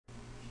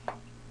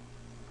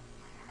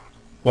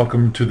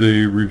Welcome to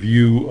the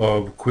review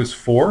of Quiz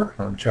 4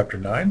 on Chapter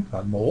 9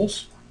 on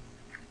moles.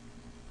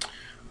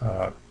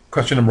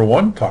 Question number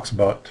 1 talks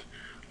about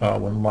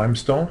when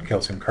limestone,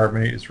 calcium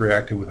carbonate, is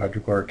reacted with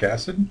hydrochloric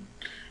acid.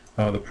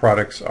 The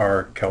products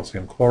are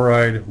calcium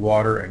chloride,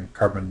 water, and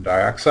carbon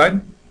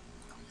dioxide.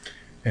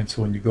 And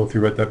so when you go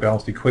through that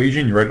balanced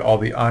equation, you write all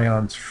the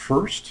ions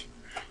first.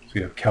 So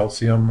you have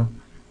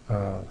calcium,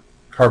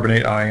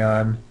 carbonate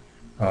ion,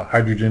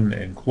 hydrogen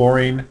and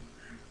chlorine,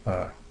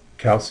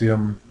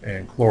 calcium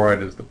and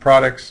chloride as the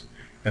products,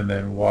 and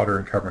then water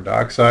and carbon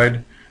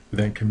dioxide. We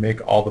then can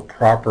make all the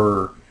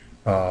proper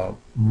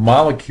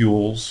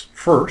molecules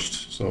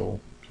first. So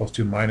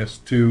 +2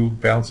 -2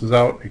 balances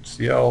out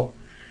HCl.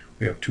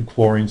 We have 2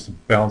 chlorines to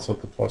balance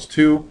out the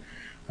 +2.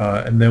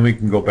 And then we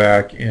can go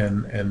back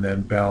in and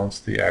then balance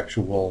the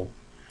actual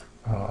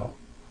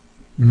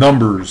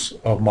numbers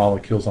of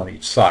molecules on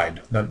each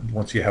side. Then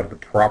once you have the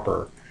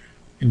proper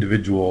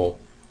individual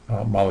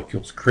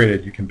molecules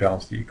created, you can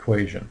balance the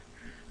equation.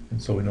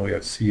 And so we know we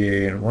have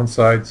Ca on one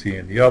side, Ca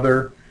on the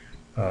other,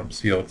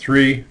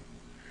 CO3.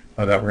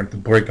 That we're going to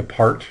break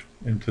apart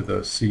into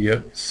the C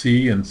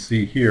and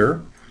C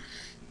here.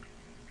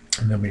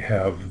 And then we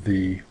have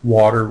the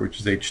water, which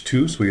is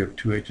H2, so we have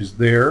 2 H's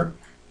there.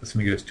 That's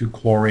going to get us 2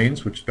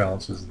 chlorines, which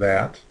balances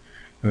that.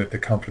 And we have to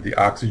count for the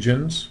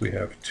oxygens. We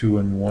have 2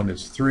 and 1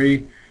 is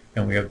 3,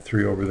 and we have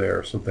 3 over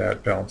there, so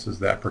that balances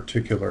that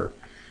particular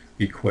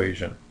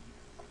equation.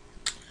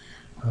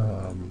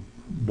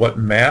 What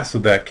mass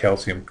of that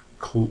calcium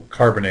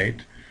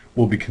carbonate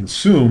will be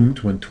consumed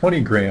when 20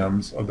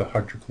 grams of the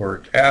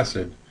hydrochloric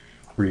acid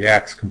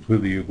reacts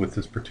completely with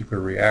this particular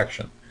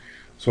reaction?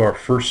 So our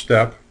first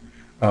step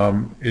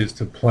is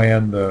to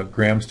plan the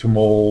grams to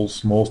moles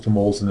to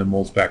moles, and then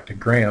moles back to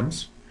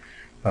grams.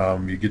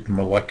 You get the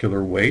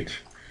molecular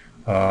weight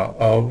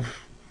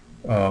of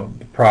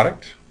the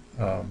product.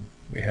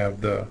 We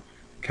have the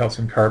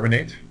calcium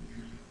carbonate.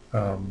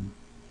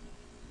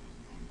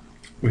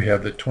 We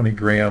have the 20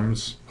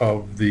 grams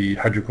of the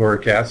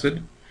hydrochloric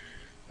acid.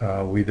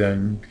 We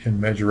then can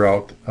measure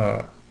out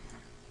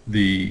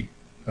the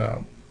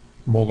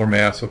molar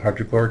mass of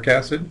hydrochloric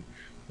acid,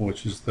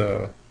 which is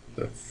the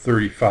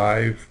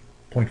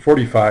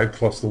 35.45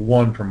 plus the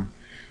 1 from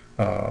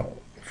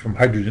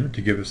hydrogen to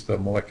give us the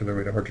molecular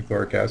weight of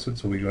hydrochloric acid.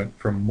 So we went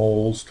from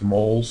moles to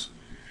moles.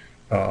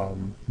 Now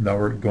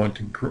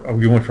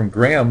we went from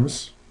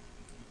grams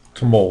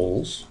to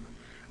moles.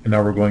 And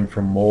now we're going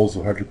from moles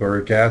of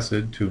hydrochloric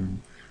acid to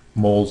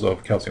moles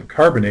of calcium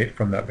carbonate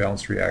from that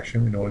balanced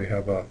reaction. We know we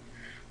have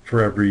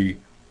for every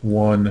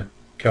 1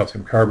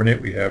 calcium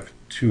carbonate, we have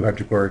 2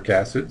 hydrochloric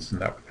acids,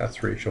 and that's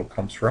the ratio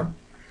comes from.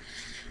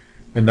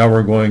 And now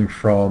we're going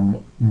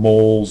from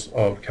moles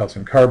of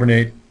calcium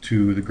carbonate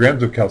to the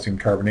grams of calcium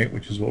carbonate,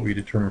 which is what we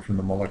determined from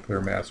the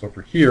molecular mass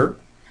over here.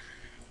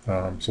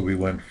 So we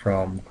went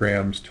from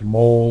grams to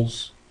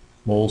moles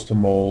to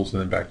moles,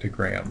 and then back to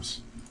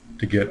grams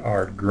to get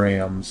our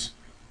grams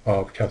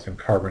of calcium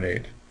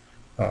carbonate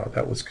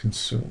that was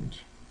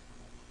consumed.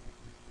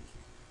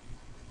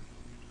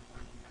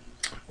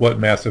 What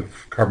mass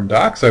of carbon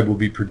dioxide will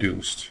be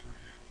produced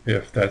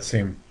if that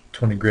same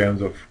 20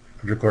 grams of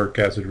hydrochloric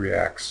acid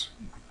reacts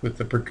with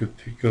the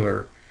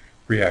particular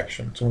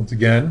reaction? So once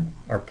again,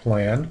 our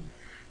plan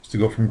is to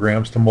go from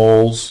grams to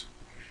moles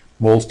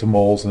to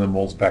moles, and then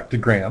moles back to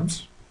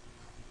grams.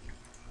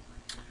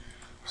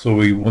 So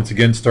we once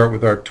again start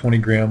with our 20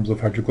 grams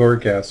of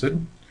hydrochloric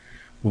acid.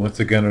 We once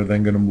again are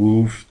then going to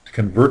move to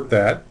convert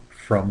that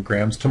from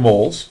grams to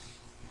moles.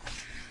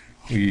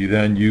 We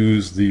then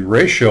use the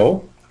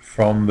ratio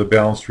from the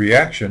balanced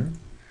reaction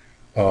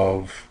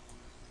of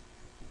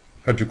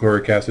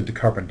hydrochloric acid to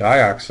carbon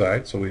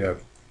dioxide. So we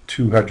have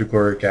 2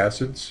 hydrochloric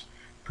acids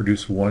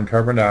produce 1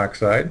 carbon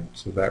dioxide.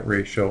 So that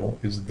ratio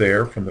is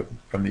there from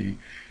the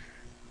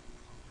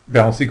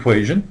balanced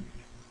equation.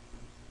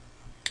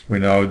 We're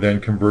now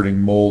then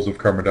converting moles of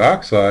carbon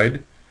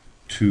dioxide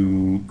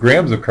to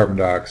grams of carbon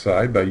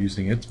dioxide by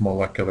using its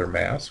molecular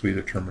mass we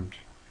determined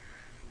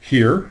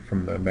here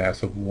from the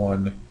mass of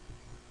 1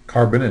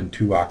 carbon and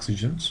 2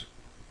 oxygens.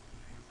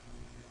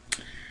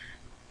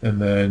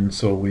 And then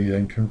so we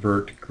then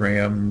convert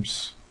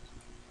grams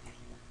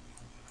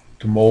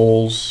to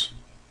moles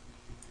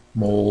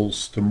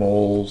to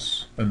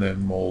moles, and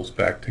then moles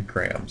back to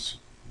grams.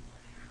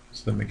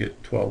 So then we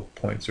get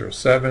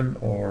 12.07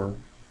 or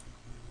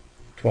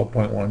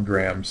 12.1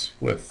 grams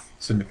with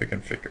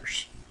significant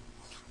figures.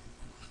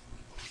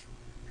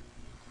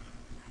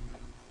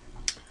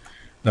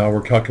 Now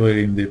we're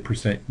calculating the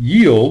percent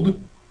yield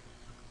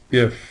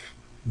if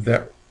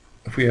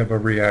we have a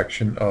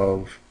reaction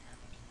of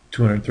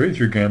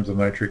 233 grams of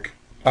nitric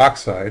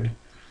oxide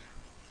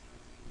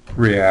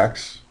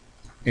reacts,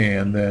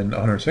 and then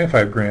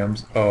 175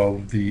 grams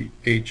of the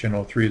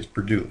HNO3 is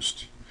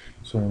produced.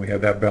 So when we have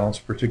that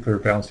particular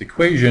balanced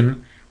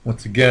equation,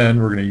 once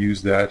again we're going to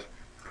use that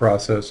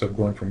process of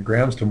going from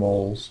grams to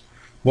moles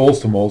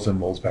to moles, and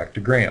moles back to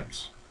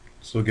grams.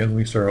 So again,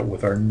 we start out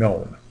with our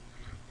known,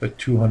 the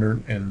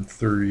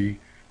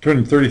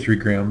 233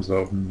 grams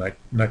of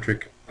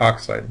nitric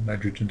oxide,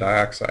 nitrogen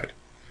dioxide.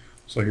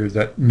 So here's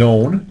that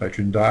known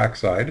nitrogen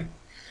dioxide.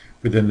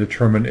 We then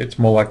determine its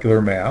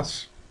molecular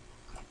mass,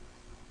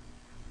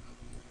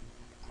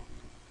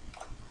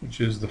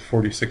 which is the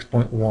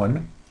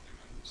 46.1.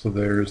 So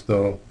there's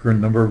the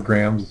number of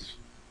grams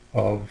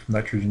of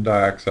nitrogen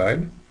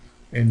dioxide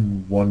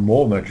in 1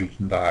 mole of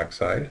nitrogen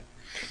dioxide.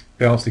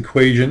 Balanced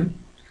equation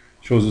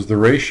shows us the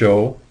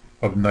ratio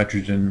of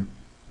nitrogen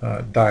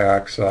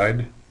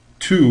dioxide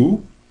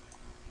to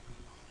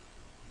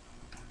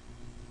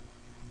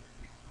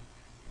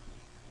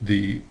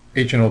the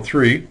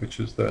HNO3, which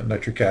is the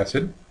nitric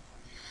acid.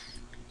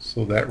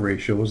 So that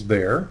ratio is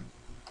there.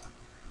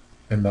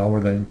 And now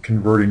we're then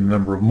converting the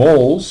number of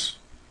moles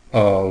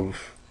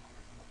of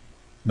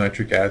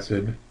nitric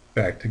acid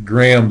back to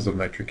grams of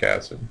nitric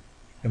acid.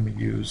 And we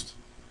used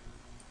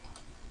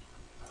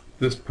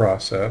this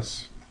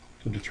process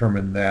to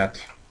determine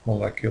that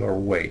molecular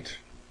weight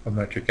of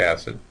nitric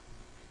acid.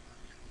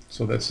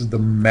 So this is the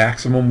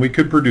maximum we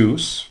could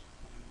produce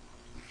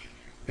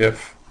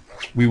if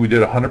we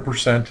did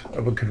 100%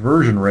 of a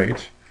conversion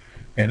rate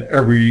and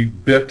every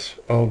bit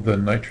of the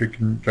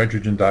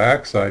nitrogen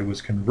dioxide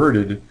was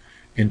converted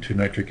into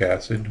nitric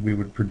acid. We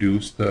would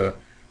produce the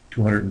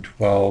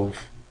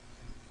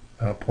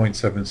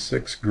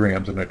 212.76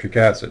 grams of nitric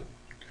acid.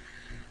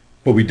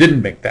 But we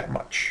didn't make that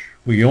much.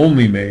 We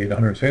only made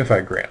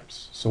 175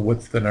 grams. So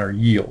what's then our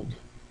yield?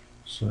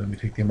 So then we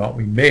take the amount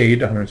we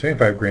made,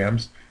 175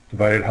 grams,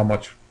 divided how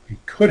much we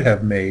could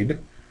have made,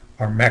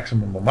 our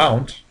maximum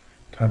amount,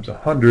 times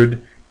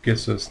 100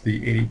 gets us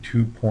the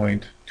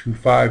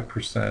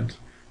 82.25%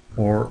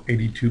 or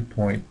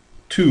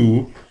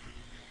 82.2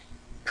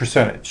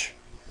 percentage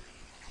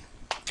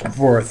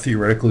for our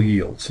theoretical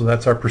yield. So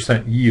that's our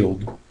percent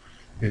yield,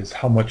 is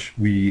how much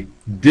we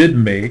did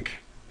make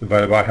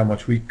divided by how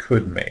much we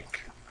could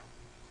make.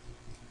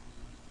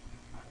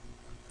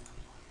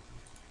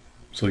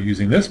 So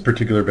using this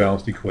particular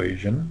balanced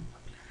equation,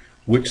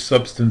 which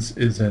substance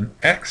is in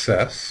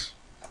excess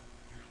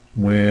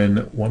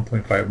when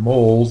 1.5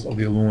 moles of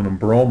the aluminum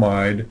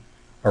bromide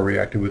are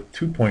reacted with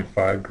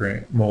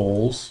 2.5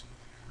 moles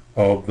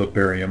of the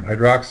barium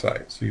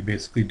hydroxide. So you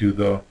basically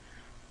do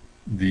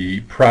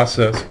the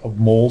process of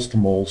moles to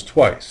moles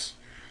twice.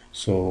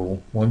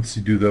 So once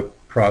you do the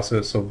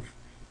process of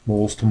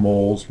moles to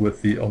moles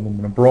with the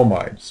aluminum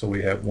bromide, so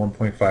we have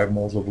 1.5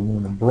 moles of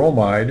aluminum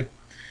bromide,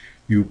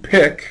 you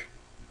pick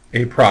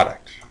a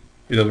product.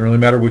 It doesn't really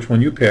matter which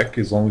one you pick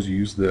as long as you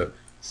use the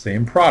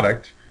same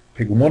product.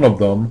 Pick one of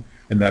them,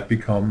 and that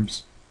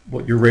becomes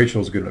what your ratio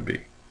is going to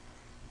be.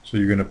 So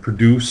you're going to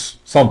produce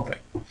something.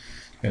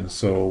 And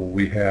so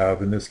we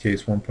have, in this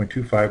case,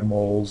 1.25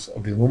 moles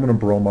of the aluminum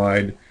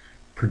bromide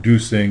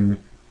producing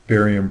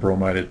barium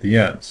bromide at the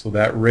end. So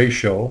that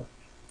ratio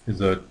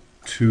is a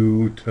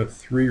 2 to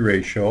 3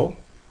 ratio.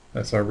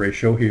 That's our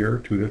ratio here,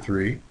 2 to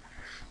 3.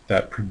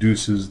 That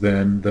produces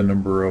then the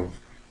number of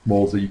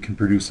moles that you can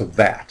produce of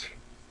that,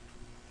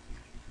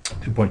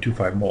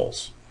 2.25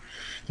 moles.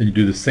 Then you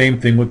do the same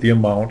thing with the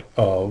amount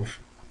of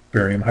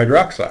barium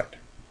hydroxide.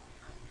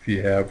 If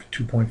you have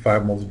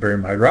 2.5 moles of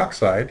barium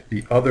hydroxide,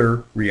 the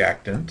other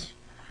reactant,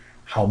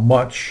 how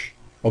much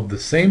of the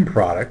same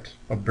product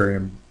of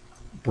barium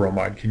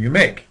bromide can you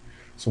make?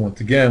 So once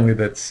again, we have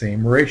that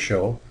same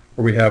ratio,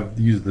 or we have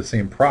used the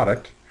same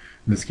product.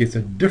 In this case,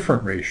 a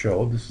different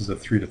ratio. This is a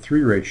 3 to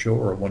 3 ratio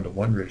or a 1 to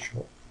 1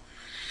 ratio.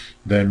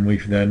 Then we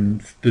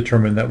then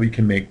determine that we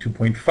can make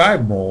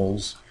 2.5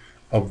 moles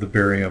of the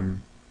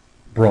barium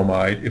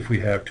bromide if we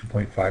have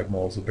 2.5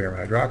 moles of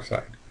barium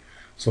hydroxide.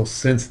 So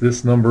since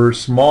this number is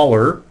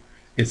smaller,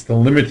 it's the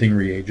limiting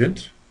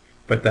reagent,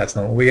 but that's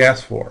not what we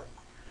asked for.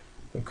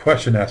 The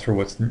question asks for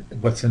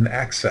what's in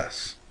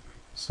excess.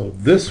 So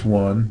this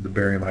one, the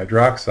barium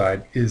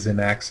hydroxide, is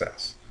in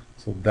excess.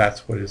 So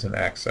that's what is in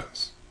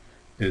excess,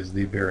 is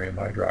the barium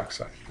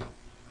hydroxide.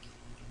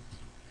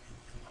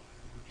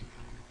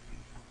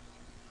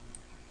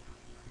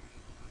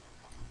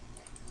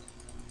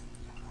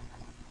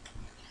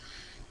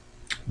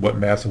 What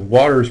mass of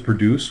water is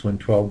produced when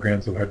 12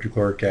 grams of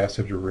hydrochloric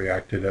acid are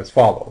reacted as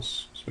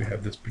follows. So we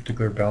have this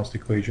particular balanced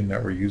equation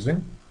that we're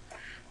using.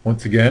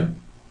 Once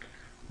again,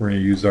 we're going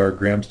to use our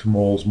grams to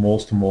moles,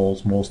 moles to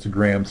moles, moles to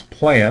grams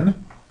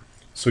plan.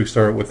 So we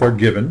start with our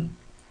given,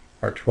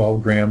 our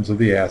 12 grams of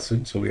the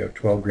acid. So we have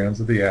 12 grams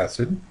of the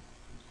acid.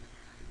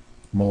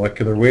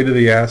 Molecular weight of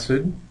the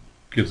acid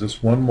gives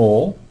us 1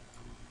 mole.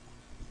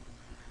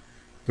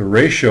 The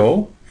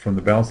ratio from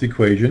the balanced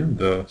equation,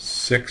 the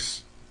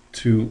 6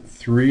 to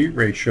 3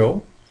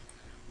 ratio,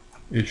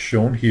 is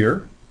shown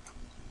here.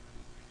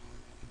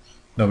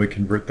 Now we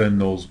convert then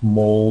those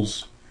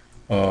moles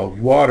of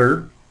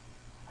water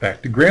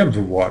back to grams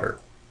of water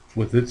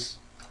with its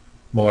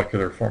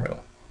molecular formula.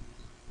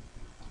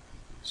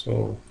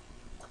 So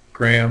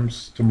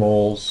grams to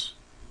moles,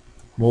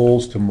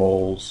 moles to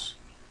moles,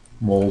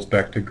 moles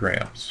back to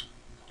grams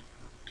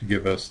to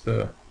give us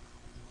the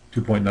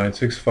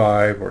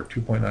 2.965 or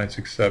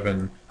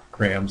 2.967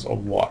 grams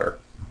of water.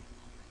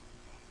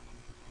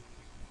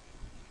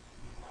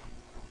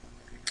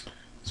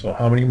 So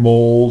how many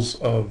moles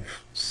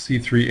of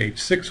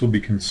C3H6 will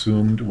be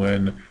consumed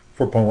when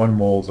 4.1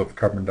 moles of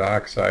carbon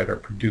dioxide are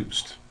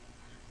produced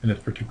in this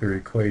particular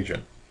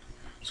equation?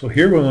 So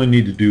here we only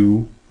need to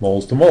do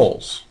moles to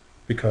moles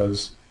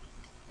because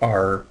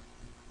our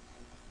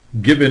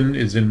given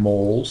is in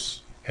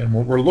moles and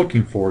what we're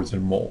looking for is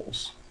in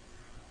moles.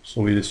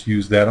 So we just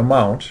use that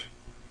amount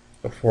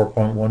of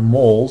 4.1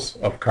 moles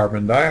of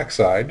carbon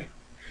dioxide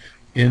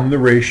in the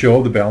ratio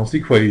of the balanced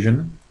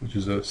equation, which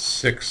is a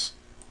 6:2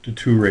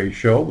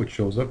 ratio, which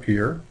shows up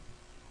here.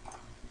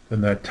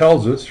 Then that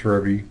tells us for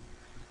every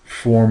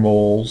 4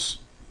 moles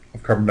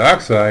of carbon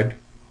dioxide,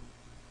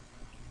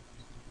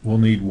 we'll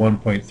need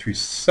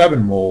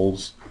 1.37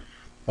 moles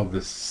of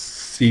the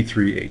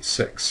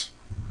C3H6.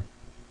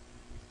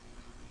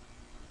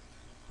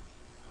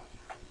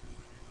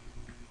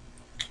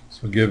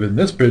 So given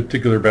this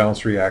particular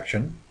balanced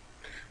reaction,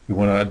 we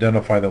want to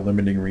identify the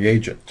limiting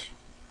reagent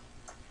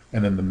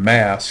and then the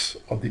mass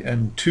of the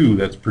N2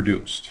 that's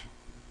produced.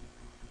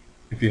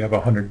 If you have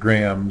 100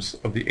 grams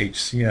of the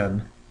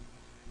HCN,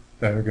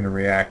 that are going to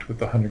react with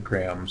 100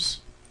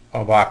 grams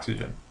of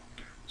oxygen.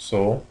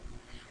 So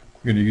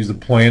we're going to use the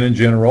plan in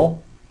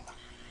general,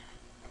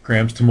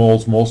 grams to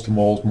moles, moles to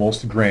moles, moles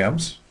to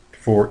grams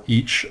for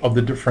each of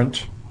the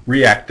different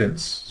reactants.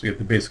 So you have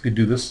to basically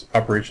do this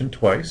operation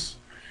twice.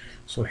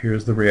 So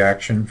here's the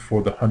reaction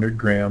for the 100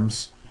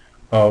 grams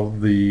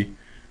of the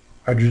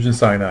hydrogen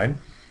cyanide,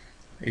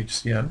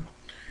 HCN.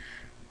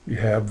 You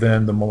have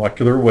then the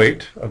molecular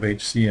weight of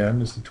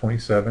HCN is the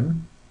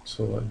 27,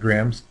 so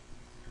grams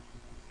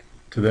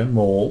to then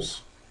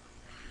moles.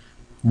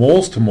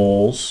 Moles to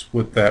moles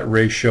with that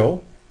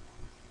ratio,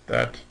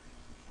 that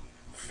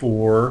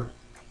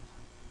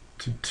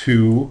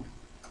 4:2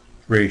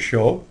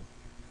 ratio,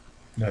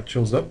 that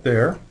shows up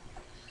there.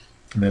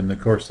 And then, of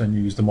course, then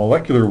you use the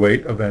molecular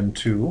weight of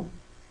N2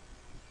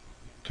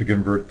 to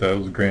convert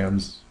those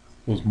grams,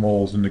 those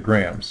moles into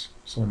grams.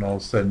 So when all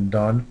is said and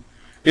done,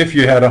 if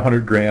you had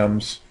 100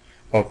 grams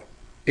of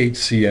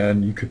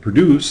HCN, you could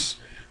produce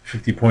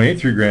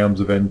 50.83 grams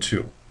of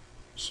N2.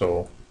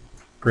 So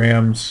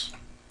grams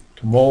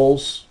to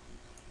moles,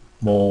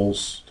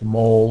 moles to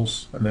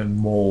moles, and then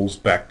moles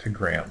back to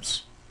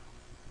grams.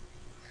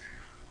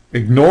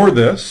 Ignore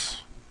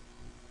this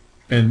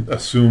and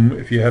assume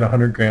if you had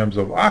 100 grams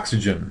of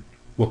oxygen,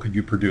 what could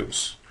you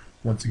produce?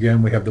 Once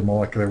again, we have the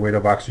molecular weight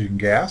of oxygen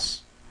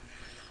gas.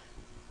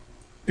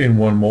 In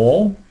 1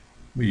 mole,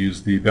 we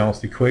use the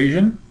balanced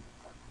equation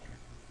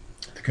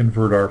to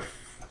convert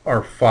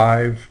our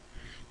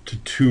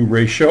 5:2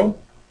 ratio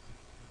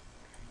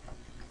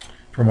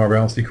from our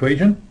balanced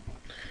equation.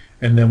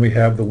 And then we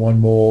have the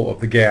 1 mole of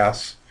the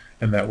gas,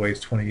 and that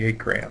weighs 28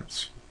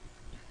 grams.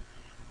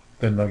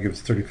 Then that'll give us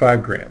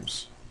 35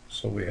 grams.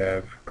 So we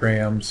have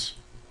grams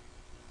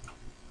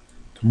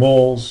to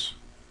moles,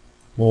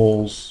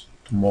 moles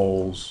to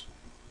moles,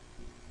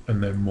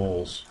 and then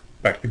moles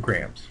back to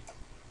grams.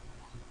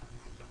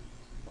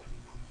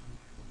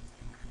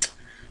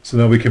 So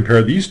now we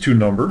compare these two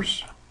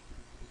numbers,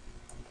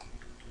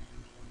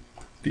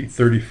 the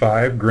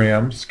 35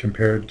 grams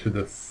compared to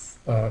the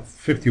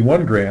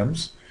 51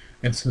 grams,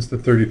 and since the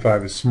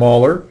 35 is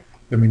smaller,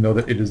 then we know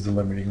that it is the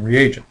limiting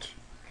reagent.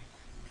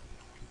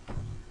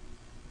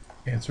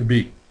 Answer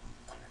B.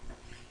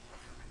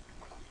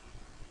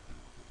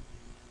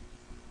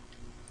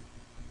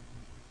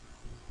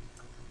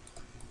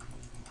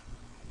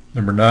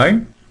 Number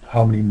 9,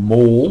 how many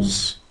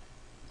moles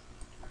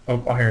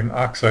of iron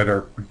oxide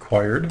are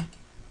required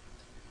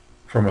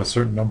from a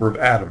certain number of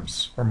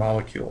atoms or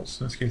molecules,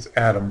 in this case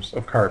atoms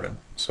of carbon.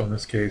 So in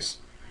this case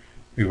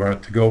we want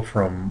it to go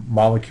from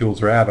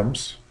molecules or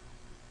atoms,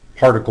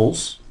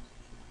 particles,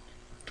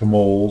 to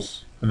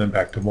moles, and then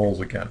back to moles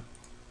again.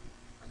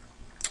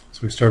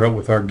 So we start out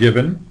with our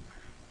given,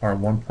 our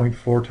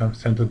 1.4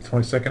 times 10 to the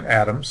 22nd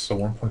atoms, so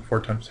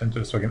 1.4 times 10 to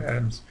the 2nd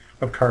atoms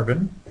of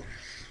carbon.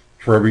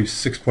 For every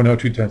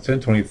 6.02 times 10 to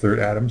the 23rd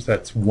atoms,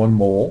 that's 1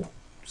 mole.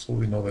 So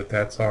we know that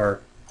that's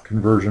our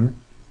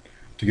conversion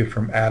to get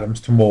from atoms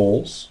to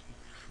moles.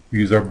 We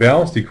use our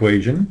balanced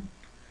equation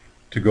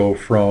to go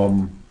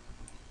from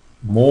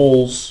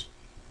moles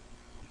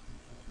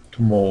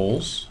to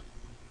moles.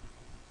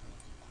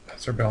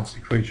 That's our balanced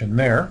equation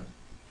there.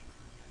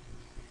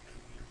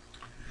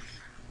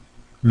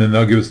 And then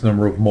that'll give us the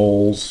number of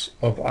moles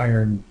of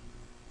iron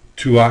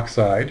 2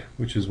 oxide,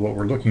 which is what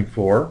we're looking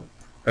for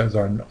as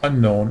our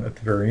unknown at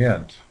the very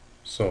end.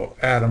 So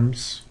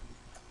atoms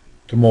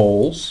to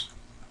moles,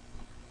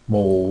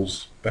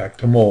 moles back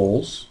to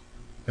moles,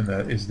 and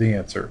that is the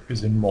answer,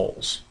 is in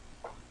moles.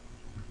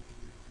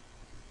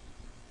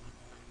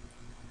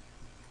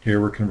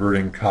 Here we're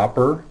converting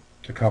copper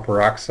to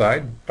copper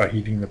oxide by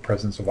heating the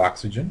presence of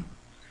oxygen.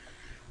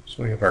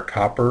 So we have our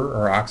copper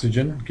or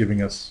oxygen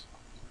giving us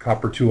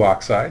copper 2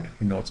 oxide.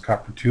 We know it's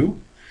copper 2.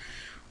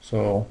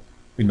 So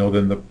we know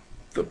then the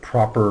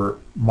proper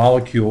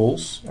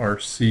molecules are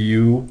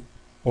Cu,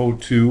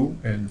 O2,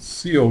 and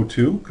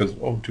CO2, because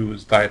O2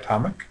 is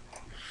diatomic.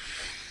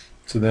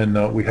 So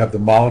then we have the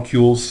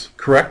molecules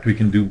correct. We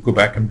can go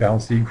back and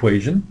balance the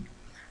equation.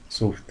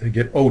 So to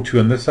get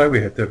O2 on this side,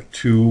 we have to have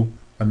 2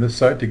 on this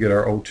side to get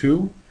our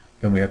O2.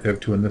 Then we have to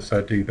have 2 on this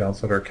side to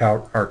balance out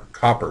our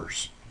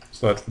coppers.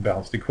 So that's the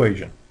balanced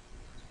equation.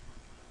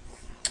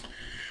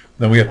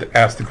 Then we have to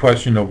ask the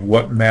question of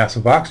what mass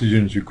of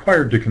oxygen is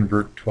required to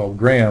convert 12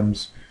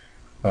 grams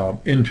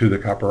into the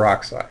copper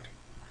oxide.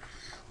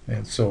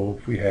 And so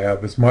if we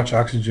have as much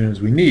oxygen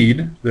as we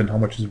need, then how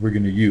much is we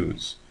going to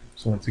use?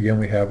 So once again,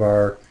 we have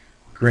our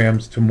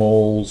grams to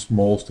moles,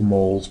 moles to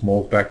moles,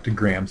 moles back to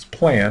grams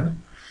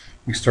plan.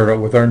 We start out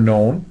with our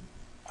known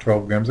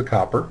 12 grams of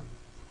copper.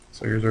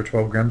 So here's our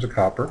 12 grams of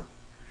copper.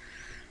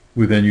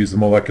 We then use the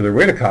molecular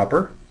weight of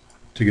copper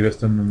to get us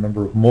the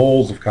number of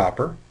moles of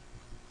copper.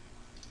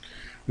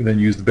 We then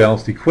use the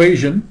balanced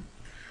equation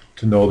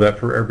to know that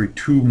for every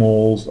 2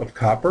 moles of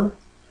copper,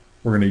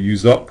 we're going to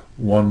use up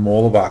 1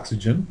 mole of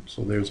oxygen.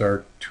 So there's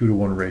our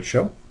 2-to-1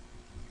 ratio.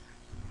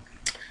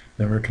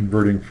 Then we're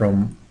converting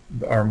from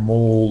our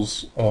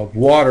moles of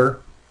water,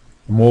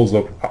 moles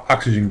of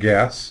oxygen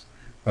gas,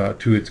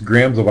 to its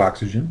grams of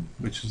oxygen,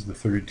 which is the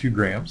 32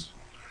 grams,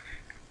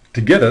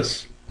 to get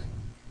us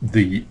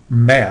the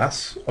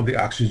mass of the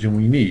oxygen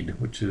we need,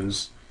 which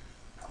is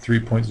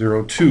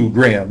 3.02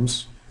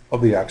 grams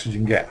of the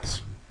oxygen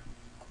gas.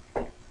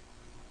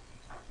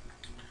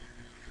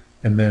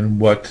 And then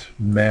what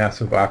mass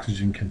of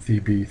oxygen can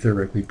be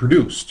theoretically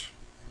produced?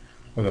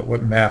 Or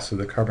what mass of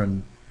the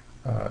carbon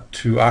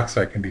 2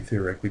 oxide can be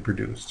theoretically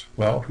produced?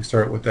 Well, if we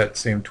start with that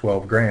same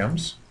 12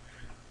 grams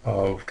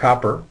of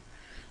copper,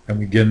 and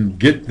we again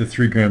get the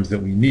 3 grams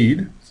that we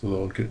need,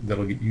 so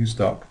that'll get used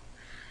up,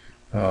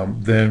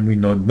 then we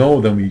know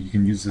then we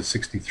can use the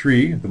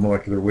 63, the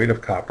molecular weight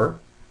of copper,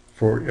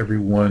 for every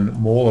 1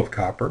 mole of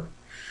copper.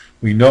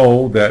 We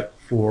know that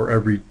for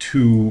every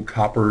 2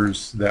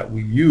 coppers that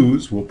we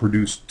use, we'll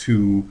produce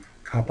 2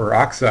 copper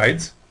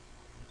oxides.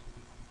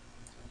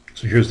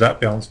 So here's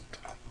that balanced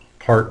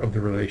part of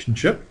the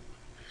relationship.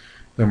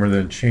 Then we're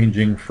then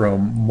changing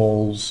from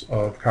moles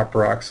of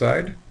copper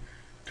oxide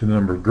to the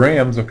number of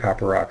grams of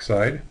copper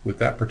oxide with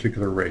that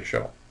particular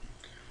ratio.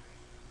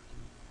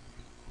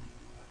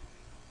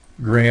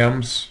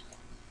 Grams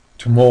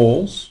to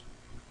moles,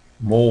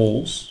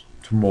 moles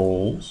to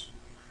moles,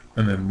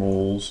 and then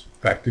moles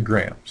back to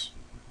grams.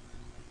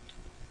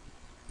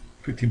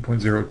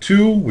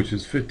 15.02, which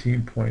is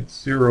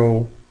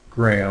 15.0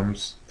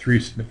 grams, 3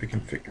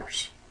 significant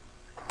figures.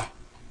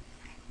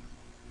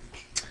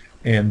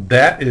 And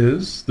that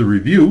is the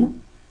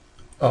review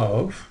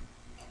of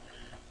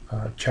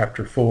Quiz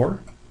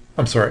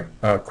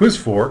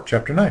 4,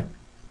 Chapter 9.